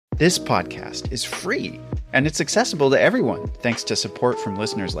This podcast is free, and it's accessible to everyone thanks to support from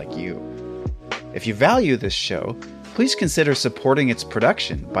listeners like you. If you value this show, please consider supporting its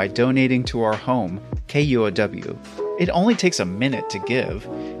production by donating to our home, KUOW. It only takes a minute to give,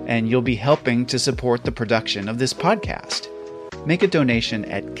 and you'll be helping to support the production of this podcast. Make a donation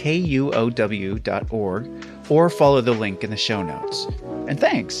at kuow.org or follow the link in the show notes. And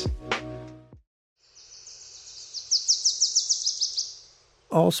thanks!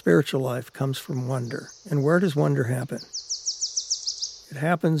 All spiritual life comes from wonder. And where does wonder happen? It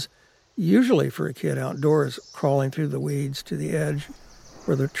happens usually for a kid outdoors, crawling through the weeds to the edge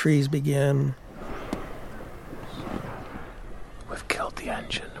where the trees begin. We've killed the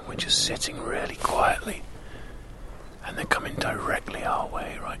engine and we're just sitting really quietly. And they're coming directly our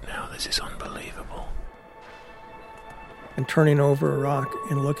way right now. This is unbelievable. And turning over a rock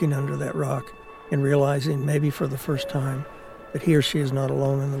and looking under that rock and realizing, maybe for the first time, that he or she is not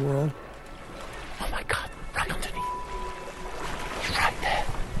alone in the world. Oh my God, right underneath. He's right there.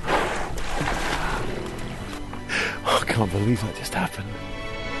 Oh, I can't believe that just happened.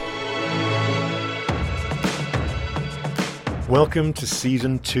 Welcome to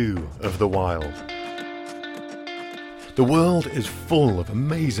Season 2 of The Wild. The world is full of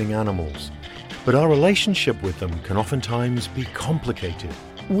amazing animals, but our relationship with them can oftentimes be complicated.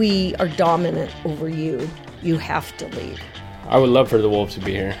 We are dominant over you. You have to leave. I would love for the wolves to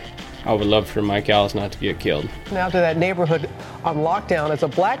be here. I would love for my cows not to get killed. Now to that neighborhood on lockdown as a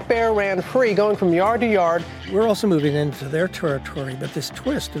black bear ran free, going from yard to yard. We're also moving into their territory, but this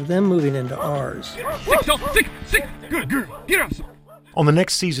twist of them moving into ours. Good. On the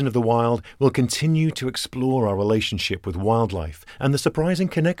next season of The Wild, we'll continue to explore our relationship with wildlife and the surprising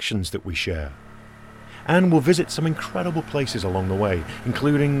connections that we share. And we'll visit some incredible places along the way,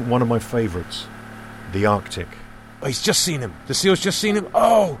 including one of my favourites, the Arctic. Oh, he's just seen him. The seal's just seen him.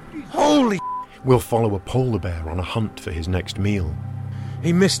 Oh, holy... We'll follow a polar bear on a hunt for his next meal.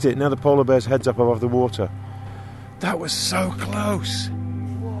 He missed it. Now the polar bear's head's up above the water. That was so close.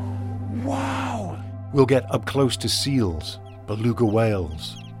 Wow. We'll get up close to seals, beluga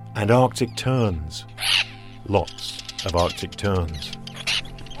whales, and Arctic terns. Lots of Arctic terns.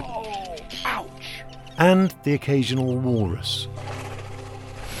 Oh, ouch. And the occasional walrus.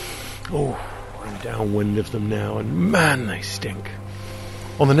 Oh, I'm downwind of them now, and man, they stink.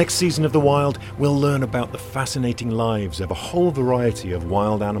 On the next season of The Wild, we'll learn about the fascinating lives of a whole variety of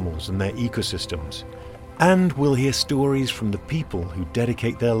wild animals and their ecosystems. And we'll hear stories from the people who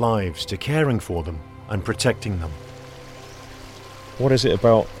dedicate their lives to caring for them and protecting them. What is it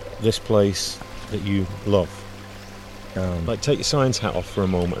about this place that you love? Take your science hat off for a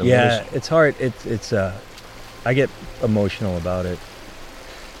moment. Yeah, it's hard. It's I get emotional about it.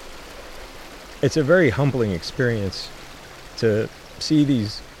 It's a very humbling experience to see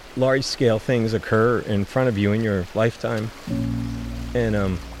these large-scale things occur in front of you in your lifetime.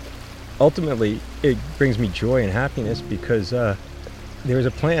 And ultimately, it brings me joy and happiness because there's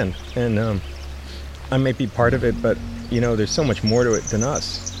a plan. And I may be part of it, but, there's so much more to it than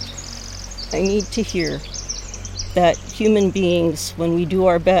us. I need to hear that human beings, when we do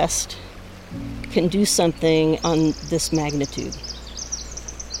our best, can do something on this magnitude.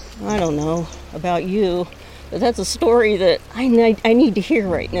 I don't know about you, but that's a story that I need to hear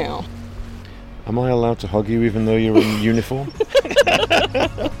right now. Am I allowed to hug you even though you're in uniform?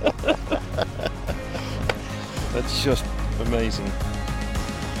 That's just amazing.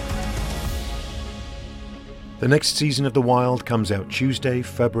 The next season of The Wild comes out Tuesday,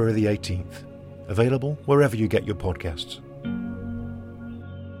 February the 18th. Available wherever you get your podcasts.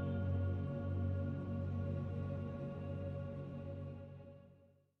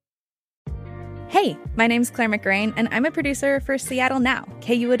 Hey, my name's Claire McGrain, and I'm a producer for Seattle Now,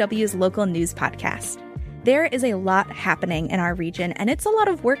 KUOW's local news podcast. There is a lot happening in our region, and it's a lot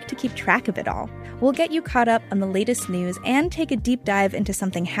of work to keep track of it all. We'll get you caught up on the latest news and take a deep dive into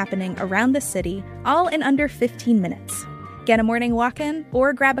something happening around the city, all in under 15 minutes. Get a morning walk in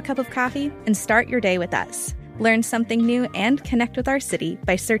or grab a cup of coffee and start your day with us. Learn something new and connect with our city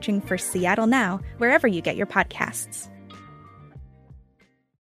by searching for Seattle Now wherever you get your podcasts.